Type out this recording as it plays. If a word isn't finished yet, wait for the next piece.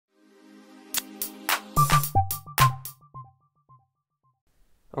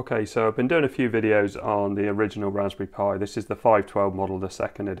Okay, so I've been doing a few videos on the original Raspberry Pi. This is the 512 model, the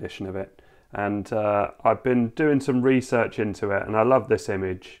second edition of it. And I've been doing some research into it, and I love this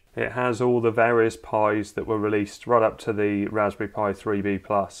image. It has all the various Pis that were released right up to the Raspberry Pi 3B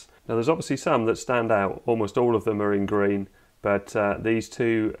Plus. Now there's obviously some that stand out. Almost all of them are in green, but these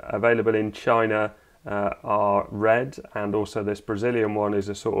two available in China are red, and also this Brazilian one is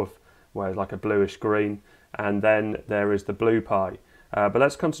a sort of, well, like a bluish green. And then there is the blue Pi. But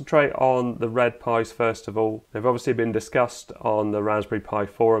let's concentrate on the red Pis first of all. They've obviously been discussed on the Raspberry Pi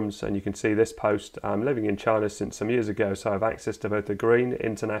forums, and you can see this post. I'm living in China since some years ago, so I have access to both the green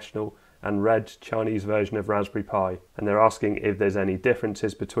international and red Chinese version of Raspberry Pi. And they're asking if there's any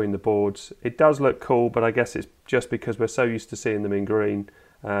differences between the boards. It does look cool, but I guess it's just because we're so used to seeing them in green.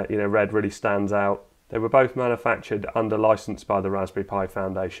 Red really stands out. They were both manufactured under license by the Raspberry Pi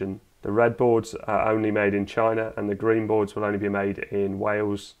Foundation. The red boards are only made in China, and the green boards will only be made in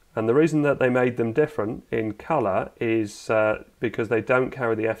Wales. And the reason that they made them different in colour is because they don't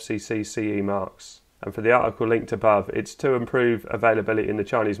carry the FCC CE marks. And for the article linked above, it's to improve availability in the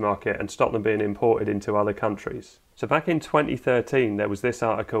Chinese market and stop them being imported into other countries. So back in 2013, there was this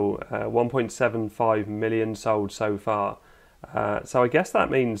article, 1.75 million sold so far. So I guess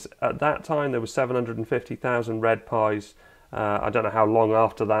that means at that time there was 750,000 red Pis. I don't know how long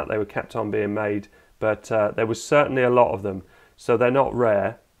after that they were kept on being made, but there was certainly a lot of them. So they're not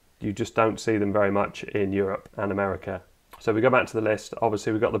rare, you just don't see them very much in Europe and America. So we go back to the list.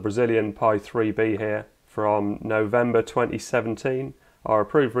 Obviously we've got the Brazilian Pi 3B here from November 2017. Our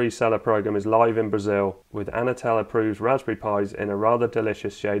approved reseller program is live in Brazil with Anatel approved Raspberry Pis in a rather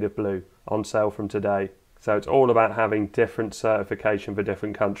delicious shade of blue, on sale from today. So it's all about having different certification for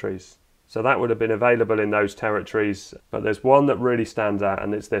different countries. So that would have been available in those territories, but there's one that really stands out,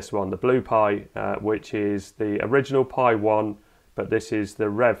 and it's this one, the Blue Pi, which is the original Pi 1, but this is the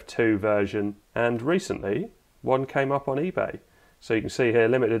Rev 2 version, and recently one came up on eBay. So you can see here,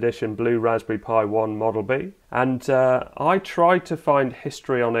 limited edition Blue Raspberry Pi 1 Model B, and I tried to find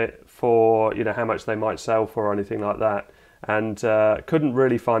history on it for how much they might sell for or anything like that, and couldn't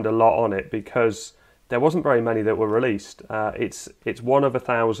really find a lot on it because there wasn't very many that were released. It's one of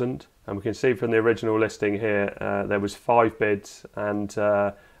 1,000, and we can see from the original listing here there was 5 bids, and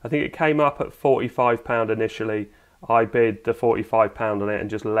I think it came up at £45 initially. I bid the £45 on it and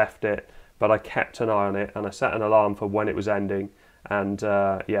just left it, but I kept an eye on it and I set an alarm for when it was ending, and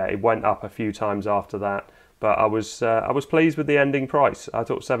it went up a few times after that. But I was pleased with the ending price. I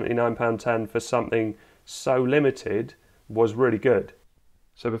thought £79.10 for something so limited was really good.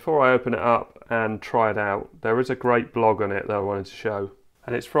 So before I open it up and try it out, there is a great blog on it that I wanted to show.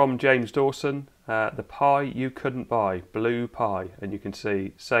 And it's from James Dawson, The Pi You Couldn't Buy, Blue Pi. And you can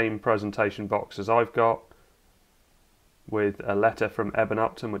see, same presentation box as I've got, with a letter from Eben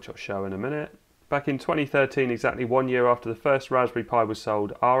Upton, which I'll show in a minute. Back in 2013, exactly 1 year after the first Raspberry Pi was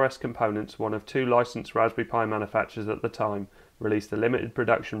sold, RS Components, one of 2 licensed Raspberry Pi manufacturers at the time, released a limited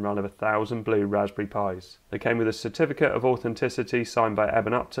production run of 1,000 blue Raspberry Pis. They came with a certificate of authenticity signed by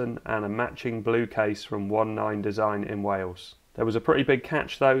Eben Upton and a matching blue case from 19 Design in Wales. There was a pretty big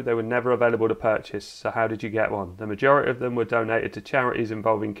catch though, they were never available to purchase, so how did you get one? The majority of them were donated to charities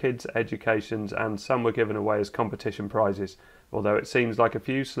involving kids' educations, and some were given away as competition prizes, although it seems like a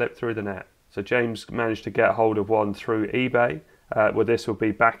few slipped through the net. So James managed to get hold of one through eBay. This will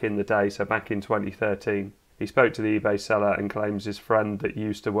be back in the day, so back in 2013. He spoke to the eBay seller and claims his friend that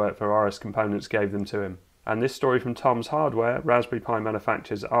used to work for RS Components gave them to him. And this story from Tom's Hardware, Raspberry Pi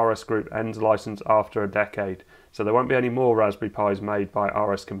manufacturers RS Group ends license after a decade. So there won't be any more Raspberry Pis made by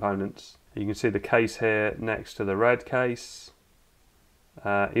RS Components. You can see the case here next to the red case.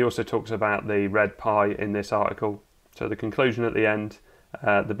 He also talks about the red Pi in this article. So the conclusion at the end,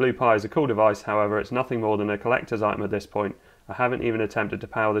 the Blue Pi is a cool device, however it's nothing more than a collector's item at this point. I haven't even attempted to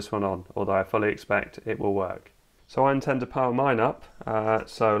power this one on, although I fully expect it will work. So I intend to power mine up,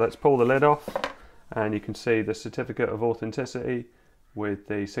 so let's pull the lid off, and you can see the certificate of authenticity with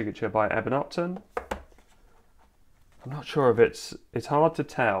the signature by Eben Upton. I'm not sure if it's hard to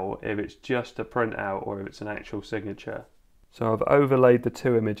tell if it's just a printout or if it's an actual signature. So I've overlaid the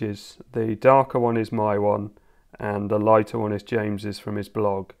 2 images. The darker one is my one, and the lighter one is James's from his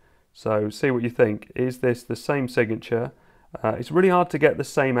blog. So see what you think. Is this the same signature? It's really hard to get the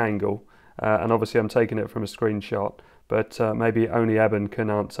same angle, and obviously I'm taking it from a screenshot, but maybe only Eben can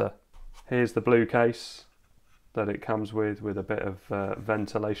answer. Here's the blue case that it comes with a bit of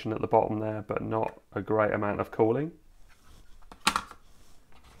ventilation at the bottom there, but not a great amount of cooling.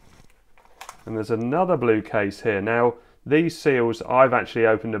 And there's another blue case here. Now, these seals, I've actually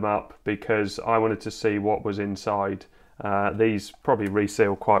opened them up because I wanted to see what was inside. These probably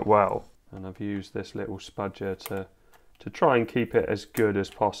reseal quite well, and I've used this little spudger to try and keep it as good as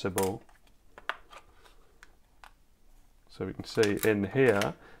possible. So we can see in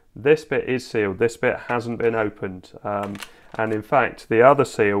here, this bit is sealed, this bit hasn't been opened, and in fact the other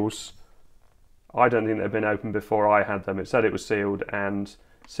seals, I don't think they've been opened before I had them. It said it was sealed, and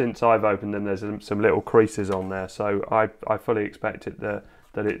since I've opened them there's some little creases on there, so I fully expect it that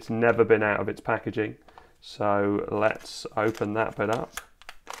it's never been out of its packaging. So let's open that bit up,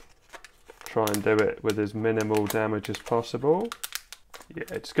 try and do it with as minimal damage as possible. Yeah,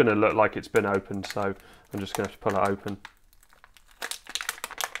 it's going to look like it's been opened, so I'm just going to have to pull it open.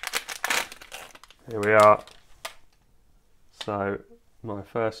 Here we are. So my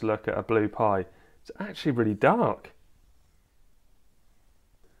first look at a blue pie. It's actually really dark.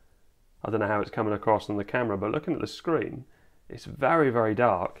 I don't know how it's coming across on the camera, but looking at the screen, it's very, very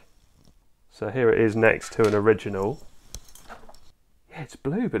dark. So here it is next to an original. Yeah, it's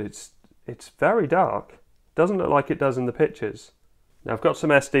blue, but it's very dark. Doesn't look like it does in the pictures. Now I've got some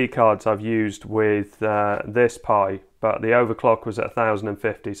SD cards I've used with this Pi, but the overclock was at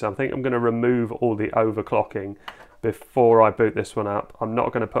 1050, so I think I'm going to remove all the overclocking before I boot this one up. I'm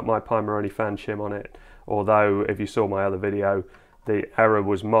not going to put my Pimeroni fan shim on it, although if you saw my other video, the error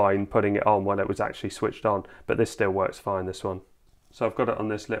was mine putting it on when it was actually switched on, but this still works fine, this one. So I've got it on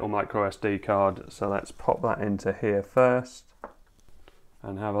this little micro SD card, so let's pop that into here first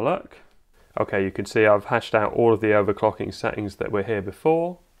and have a look. Okay, you can see I've hashed out all of the overclocking settings that were here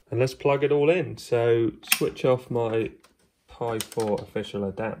before, and let's plug it all in. So switch off my Pi 4 official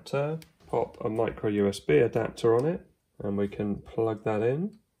adapter, pop a micro USB adapter on it, and we can plug that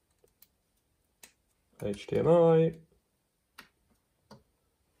in. HDMI.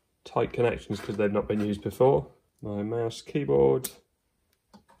 Tight connections because they've not been used before. My mouse, keyboard.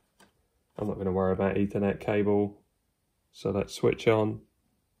 I'm not going to worry about Ethernet cable, so let's switch on.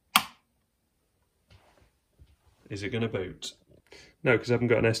 Is it going to boot? No, because I haven't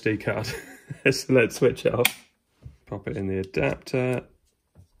got an SD card. So let's switch it off. Pop it in the adapter.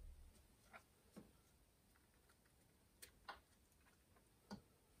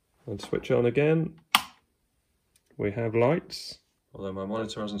 And switch on again. We have lights. Although my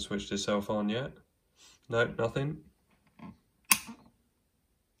monitor hasn't switched itself on yet. No, nothing.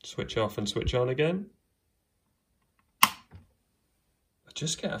 Switch off and switch on again. I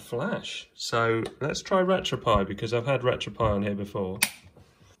just get a flash. So let's try RetroPie, because I've had RetroPie on here before.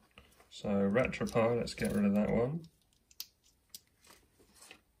 So RetroPie, let's get rid of that one.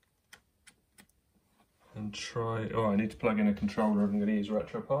 And try, oh, I need to plug in a controller if I'm going to use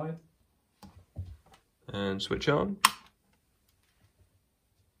RetroPie. And switch on.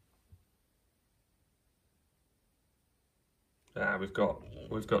 Ah, we've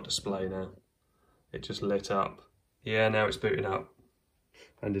got display now. It just lit up. Yeah, now it's booting up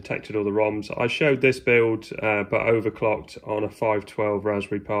and detected all the ROMs. I showed this build but overclocked on a 512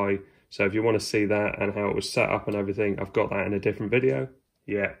 Raspberry Pi. So if you want to see that and how it was set up and everything, I've got that in a different video.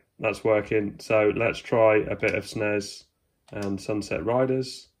 Yeah, that's working. So let's try a bit of SNES and Sunset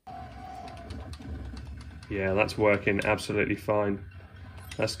Riders. Yeah, that's working absolutely fine.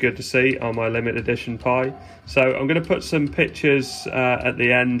 That's good to see on my limited edition Pi. So I'm going to put some pictures at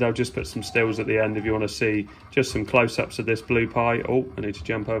the end. I'll just put some stills at the end if you want to see just some close-ups of this blue Pi. Oh, I need to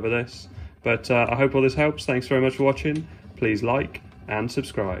jump over this. But I hope all this helps. Thanks very much for watching. Please like and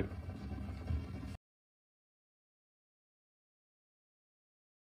subscribe.